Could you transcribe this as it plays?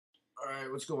Alright,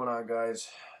 what's going on, guys?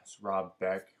 It's Rob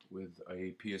back with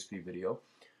a PSP video.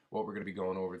 What we're going to be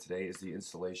going over today is the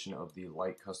installation of the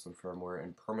light custom firmware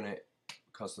and permanent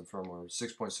custom firmware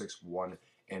 6.61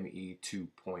 ME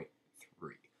 2.3.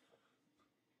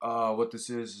 What this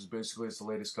is basically it's the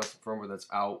latest custom firmware that's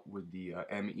out with the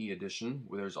ME edition.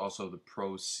 There's also the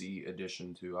Pro C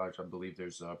edition too. I believe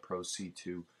there's a Pro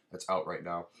C2 that's out right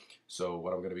now. So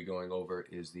what I'm going to be going over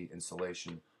is the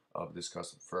installation of this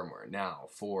custom firmware. Now,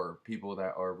 for people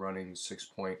that are running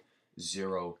 6.0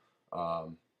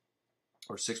 or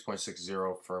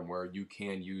 6.60 firmware, you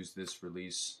can use this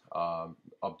release,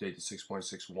 update to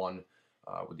 6.61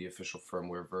 with the official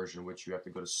firmware version, which you have to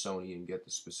go to Sony and get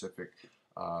the specific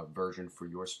version for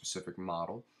your specific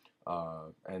model,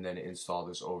 and then install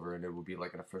this over, and it will be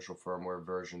like an official firmware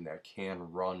version that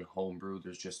can run homebrew.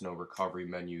 There's just no recovery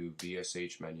menu,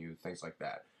 VSH menu, things like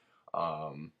that.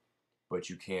 But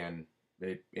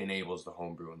it enables the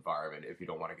homebrew environment if you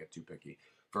don't want to get too picky.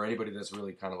 For anybody that's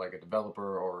really kind of like a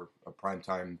developer or a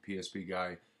primetime PSP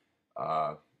guy,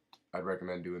 I'd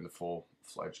recommend doing the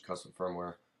full-fledged custom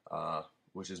firmware,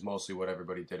 which is mostly what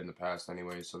everybody did in the past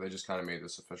anyway. So they just kind of made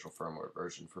this official firmware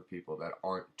version for people that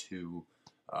aren't too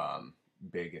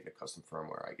big into custom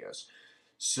firmware, I guess.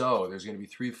 So there's going to be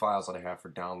 3 files that I have for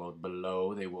download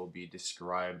below. They will be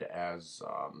described as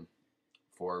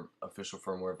for official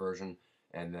firmware version,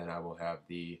 and then I will have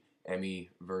the ME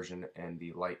version and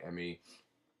the light ME.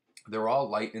 They're all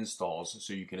light installs,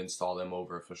 so you can install them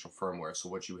over official firmware. So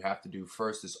what you have to do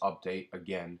first is update.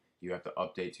 Again, you have to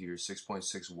update to your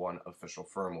 6.61 official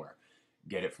firmware.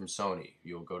 Get it from Sony.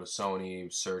 You'll go to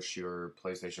Sony, search your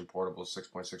PlayStation Portable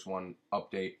 6.61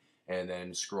 update, and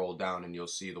then scroll down and you'll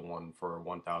see the one for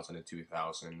 1000 and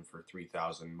 2000, for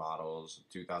 3000 models,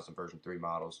 2000 version 3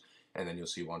 models, and then you'll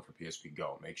see one for PSP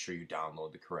GO. Make sure you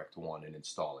download the correct one and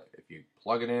install it. If you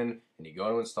plug it in and you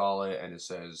go to install it and it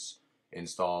says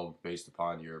install based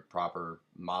upon your proper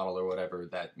model or whatever,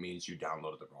 that means you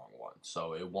downloaded the wrong one.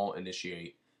 So it won't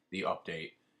initiate the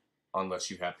update unless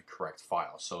you have the correct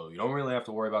file. So you don't really have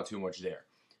to worry about too much there.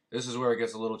 This is where it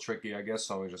gets a little tricky, I guess,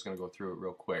 so I'm just going to go through it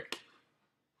real quick.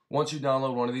 Once you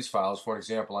download one of these files, for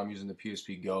example, I'm using the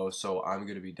PSP GO, so I'm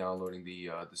going to be downloading the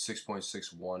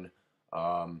 6.61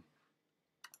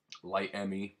 Light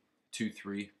ME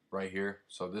 2.3 right here.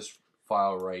 So this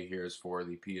file right here is for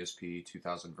the PSP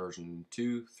 2000 version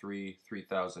 2, 3,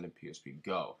 3000, and PSP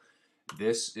GO.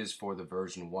 This is for the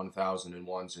version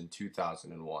 1001s and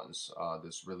 2001s,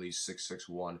 this release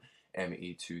 661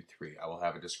 ME 2.3. I will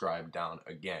have it described down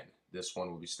again. This one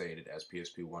will be stated as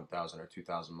PSP 1000 or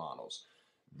 2000 models.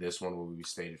 This one will be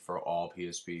stated for all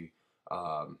PSP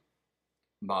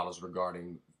models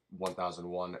regarding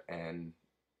 1001 and,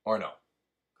 or no,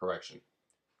 correction.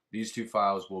 These 2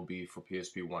 files will be for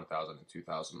PSP 1000 and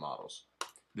 2000 models.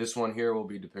 This one here will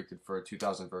be depicted for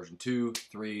 2000 version 2,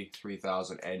 3,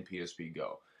 3000, and PSP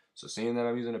GO. So seeing that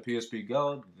I'm using a PSP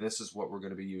GO, this is what we're going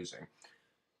to be using.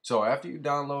 So after you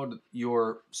download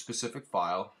your specific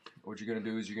file, what you're going to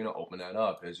do is you're going to open that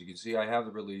up. As you can see, I have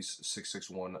the release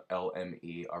 661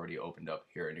 LME already opened up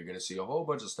here, and you're going to see a whole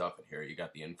bunch of stuff in here. You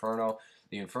got the Inferno.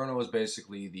 The Inferno is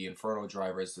basically the Inferno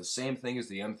driver. It's the same thing as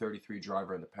the M33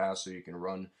 driver in the past, so you can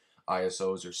run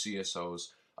ISOs or CSOs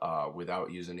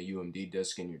without using a UMD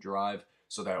disk in your drive,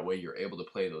 so that way you're able to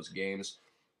play those games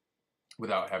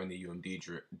without having the UMD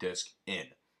disk in.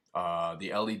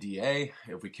 The LEDA,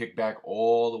 if we kick back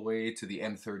all the way to the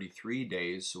M33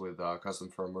 days with custom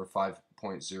firmware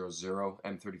 5.00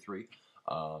 M33,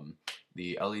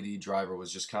 the LED driver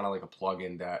was just kind of like a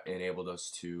plugin that enabled us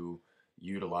to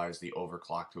utilize the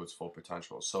overclock to its full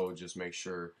potential. So just make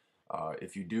sure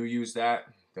if you do use that,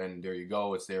 then there you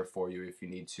go, it's there for you if you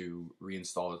need to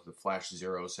reinstall it to the Flash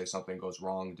 0, say something goes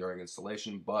wrong during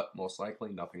installation, but most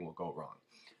likely nothing will go wrong.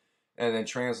 And then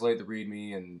translate the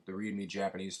README and the README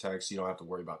Japanese text. You don't have to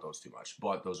worry about those too much,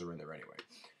 but those are in there anyway.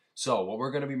 So what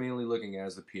we're going to be mainly looking at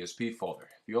is the PSP folder.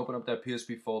 If you open up that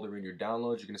PSP folder in your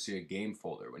downloads, you're going to see a game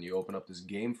folder. When you open up this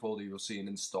game folder, you'll see an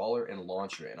installer and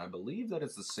launcher, and I believe that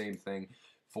it's the same thing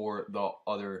for the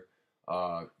other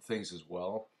things as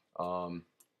well. I'm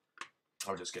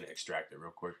just going to extract it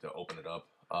real quick to open it up.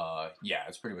 Yeah,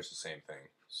 it's pretty much the same thing.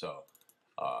 So,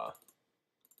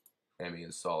 ME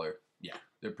installer, yeah,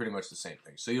 they're pretty much the same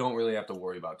thing. So you don't really have to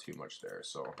worry about too much there.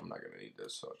 So I'm not going to need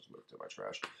this, so I'll just move it to my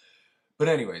trash. But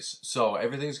anyways, so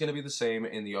everything's going to be the same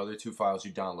in the other 2 files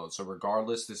you download. So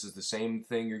regardless, this is the same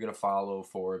thing you're going to follow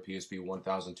for PSP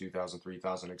 1000, 2000,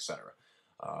 3000, etc.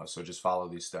 So just follow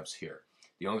these steps here.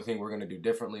 The only thing we're going to do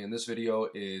differently in this video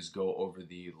is go over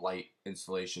the light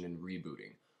installation and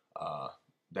rebooting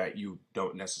that you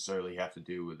don't necessarily have to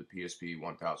do with the PSP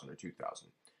 1000 or 2000.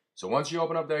 So once you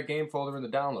open up that game folder in the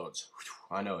downloads,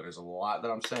 I know there's a lot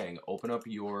that I'm saying. Open up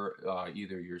your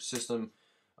either your system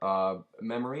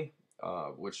memory,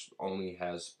 which only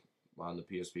has on the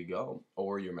PSP GO,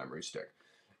 or your memory stick.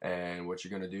 And what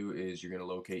you're going to do is you're going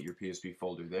to locate your PSP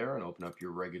folder there and open up your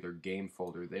regular game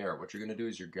folder there. What you're going to do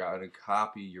is you're going to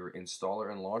copy your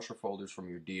installer and launcher folders from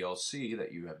your DLC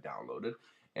that you have downloaded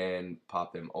and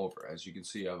pop them over. As you can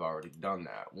see, I've already done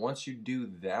that. Once you do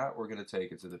that, we're going to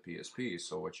take it to the PSP.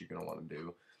 So what you're going to want to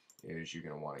do is you're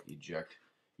going to want to eject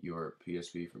your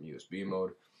PSP from USB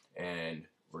mode, and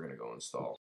we're going to go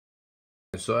install.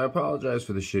 So I apologize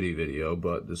for the shitty video,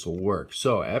 but this will work.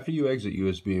 So after you exit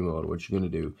USB mode, what you're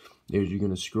going to do is you're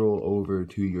going to scroll over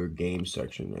to your game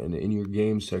section, and in your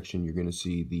game section you're going to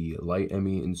see the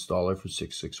Lme installer for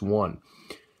 661,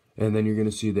 and then you're going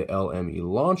to see the Lme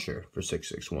Launcher for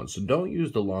 661. So don't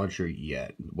use the launcher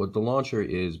yet. What the launcher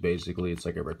is, basically, it's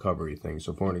like a recovery thing.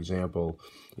 So for an example,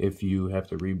 if you have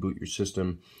to reboot your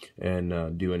system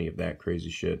and do any of that crazy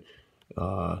shit,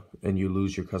 and you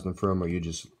lose your custom firmware, you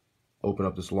just open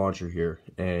up this launcher here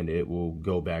and it will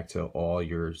go back to all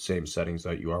your same settings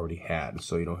that you already had,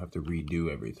 so you don't have to redo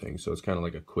everything. So it's kind of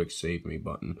like a quick save me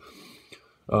button.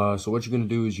 So what you're going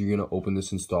to do is you're going to open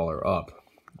this installer up.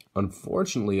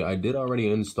 Unfortunately, I did already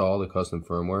install the custom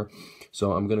firmware,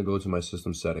 so I'm going to go to my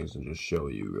system settings and just show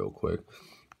you real quick.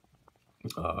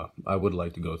 I would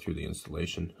like to go through the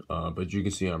installation, but you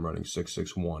can see I'm running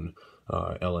 661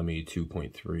 LME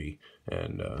 2.3,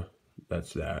 and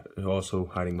that's that. Also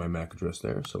hiding my MAC address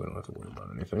there, so we don't have to worry about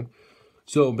anything.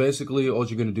 So basically, all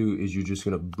you're going to do is you're just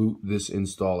going to boot this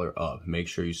installer up. Make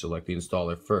sure you select the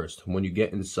installer first. When you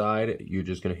get inside, you're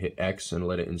just going to hit X and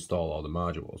let it install all the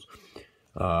modules.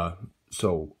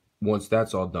 So once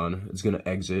that's all done, it's going to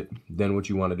exit. Then what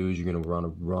you want to do is you're going to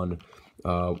run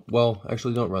well,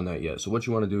 actually don't run that yet. So what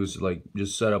you want to do is like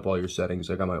just set up all your settings.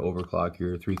 I got my overclock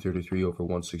here, 333 over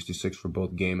 166 for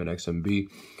both game and XMB.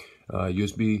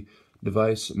 USB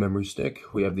device, memory stick.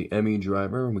 We have the ME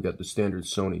driver. We got the standard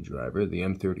Sony driver, the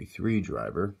M33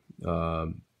 driver,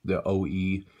 the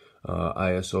OE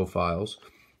ISO files,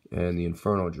 and the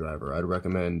Inferno driver. I'd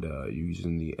recommend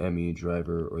using the ME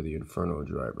driver or the Inferno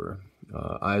driver.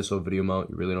 ISO video mount,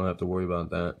 you really don't have to worry about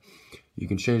that. You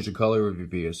can change the color of your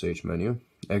VSH menu.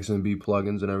 XMB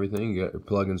plugins and everything. You got your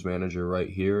plugins manager right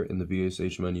here in the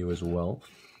VSH menu as well.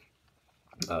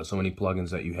 So any plugins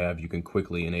that you have, you can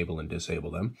quickly enable and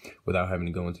disable them without having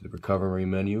to go into the recovery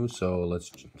menu. So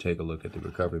let's take a look at the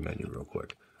recovery menu real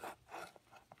quick.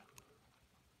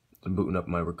 I'm booting up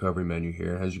my recovery menu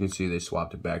here. As you can see, they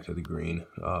swapped it back to the green.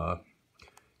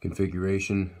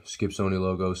 Configuration, skip Sony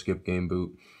logo, skip game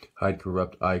boot, hide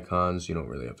corrupt icons. You don't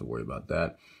really have to worry about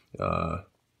that.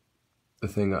 The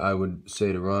thing I would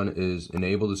say to run is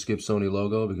enable the skip Sony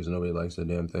logo, because nobody likes that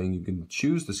damn thing. You can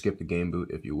choose to skip the game boot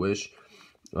if you wish.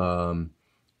 Again,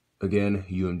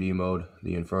 UMD mode,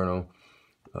 the Inferno,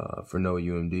 for no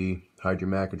UMD. Hide your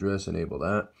MAC address, enable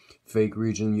that. Fake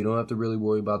region, you don't have to really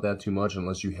worry about that too much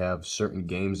unless you have certain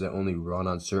games that only run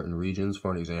on certain regions.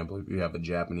 For an example, if you have a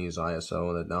Japanese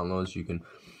ISO that downloads, you can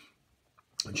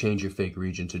change your fake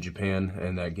region to Japan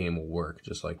and that game will work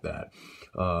just like that.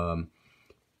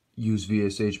 Use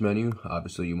VSH menu,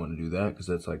 obviously you want to do that because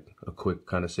that's like a quick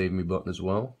kind of save me button as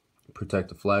well. Protect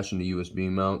the flash and the USB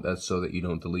mount, that's so that you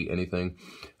don't delete anything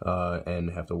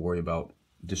and have to worry about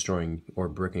destroying or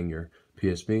bricking your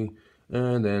PSP.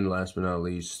 And then last but not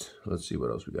least, let's see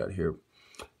what else we got here.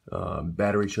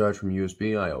 Battery charge from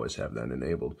USB, I always have that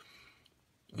enabled.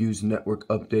 Use network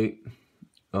update,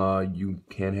 you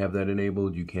can have that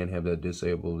enabled, you can have that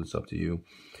disabled, it's up to you.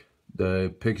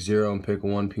 The pick 0 and pick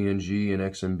 1 PNG and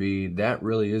XMB, that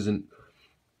really isn't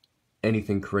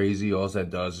anything crazy. All that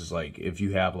does is, like, if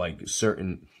you have like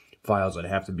certain files that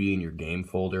have to be in your game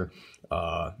folder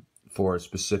for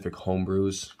specific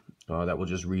homebrews that will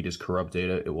just read as corrupt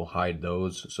data, it will hide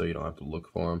those so you don't have to look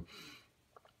for them.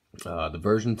 The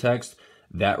version text,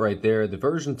 that right there, the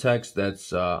version text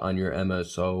that's on your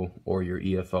MSO or your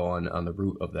EFO on the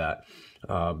root of that.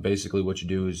 Basically what you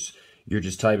do is you're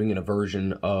just typing in a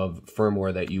version of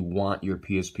firmware that you want your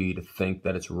PSP to think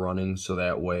that it's running, so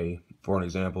that way, for an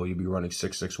example, you'd be running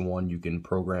 661, you can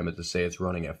program it to say it's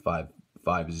running at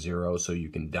 550, so you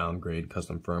can downgrade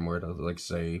custom firmware to, like,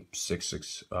 say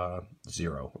 660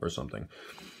 or something.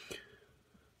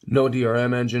 No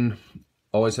DRM engine,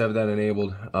 always have that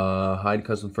enabled. Hide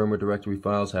custom firmware directory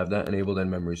files, have that enabled, and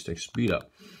memory stick speed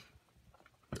up.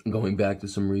 Going back to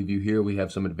some review here, we have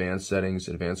some advanced settings,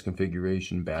 advanced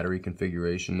configuration, battery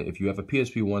configuration. If you have a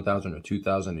PSP 1000 or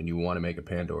 2000 and you want to make a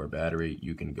Pandora battery,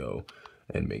 you can go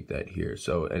and make that here.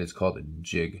 So, and it's called a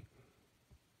jig.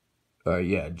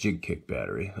 yeah, jig kick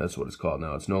battery. That's what it's called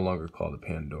now. It's no longer called a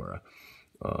Pandora.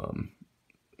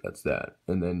 That's that.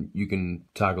 And then you can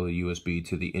toggle the USB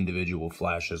to the individual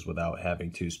flashes without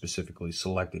having to specifically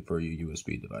select it for your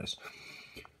USB device.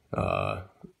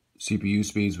 CPU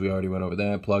speeds, we already went over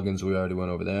that. Plugins, we already went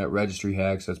over that. Registry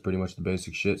hacks, that's pretty much the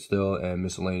basic shit still. And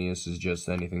miscellaneous is just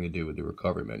anything to do with the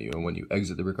recovery menu. And when you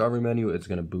exit the recovery menu, it's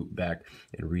going to boot back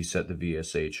and reset the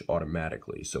VSH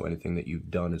automatically. So anything that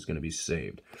you've done is going to be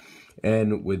saved.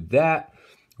 And with that,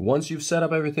 once you've set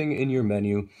up everything in your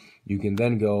menu, you can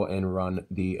then go and run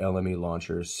the Lme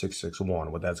Launcher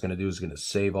 661. What that's going to do is going to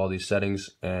save all these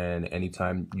settings, and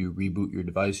anytime you reboot your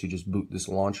device, you just boot this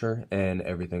launcher, and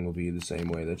everything will be the same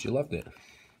way that you left it.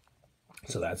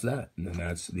 So that's that, and then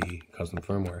that's the custom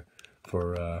firmware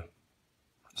for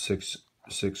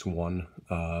 661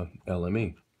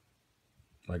 Lme.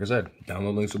 Like I said,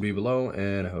 download links will be below,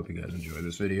 and I hope you guys enjoy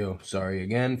this video. Sorry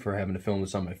again for having to film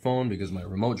this on my phone because my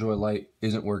remote joy light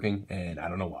isn't working, and I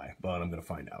don't know why, but I'm going to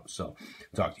find out. So,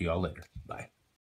 talk to y'all later. Bye.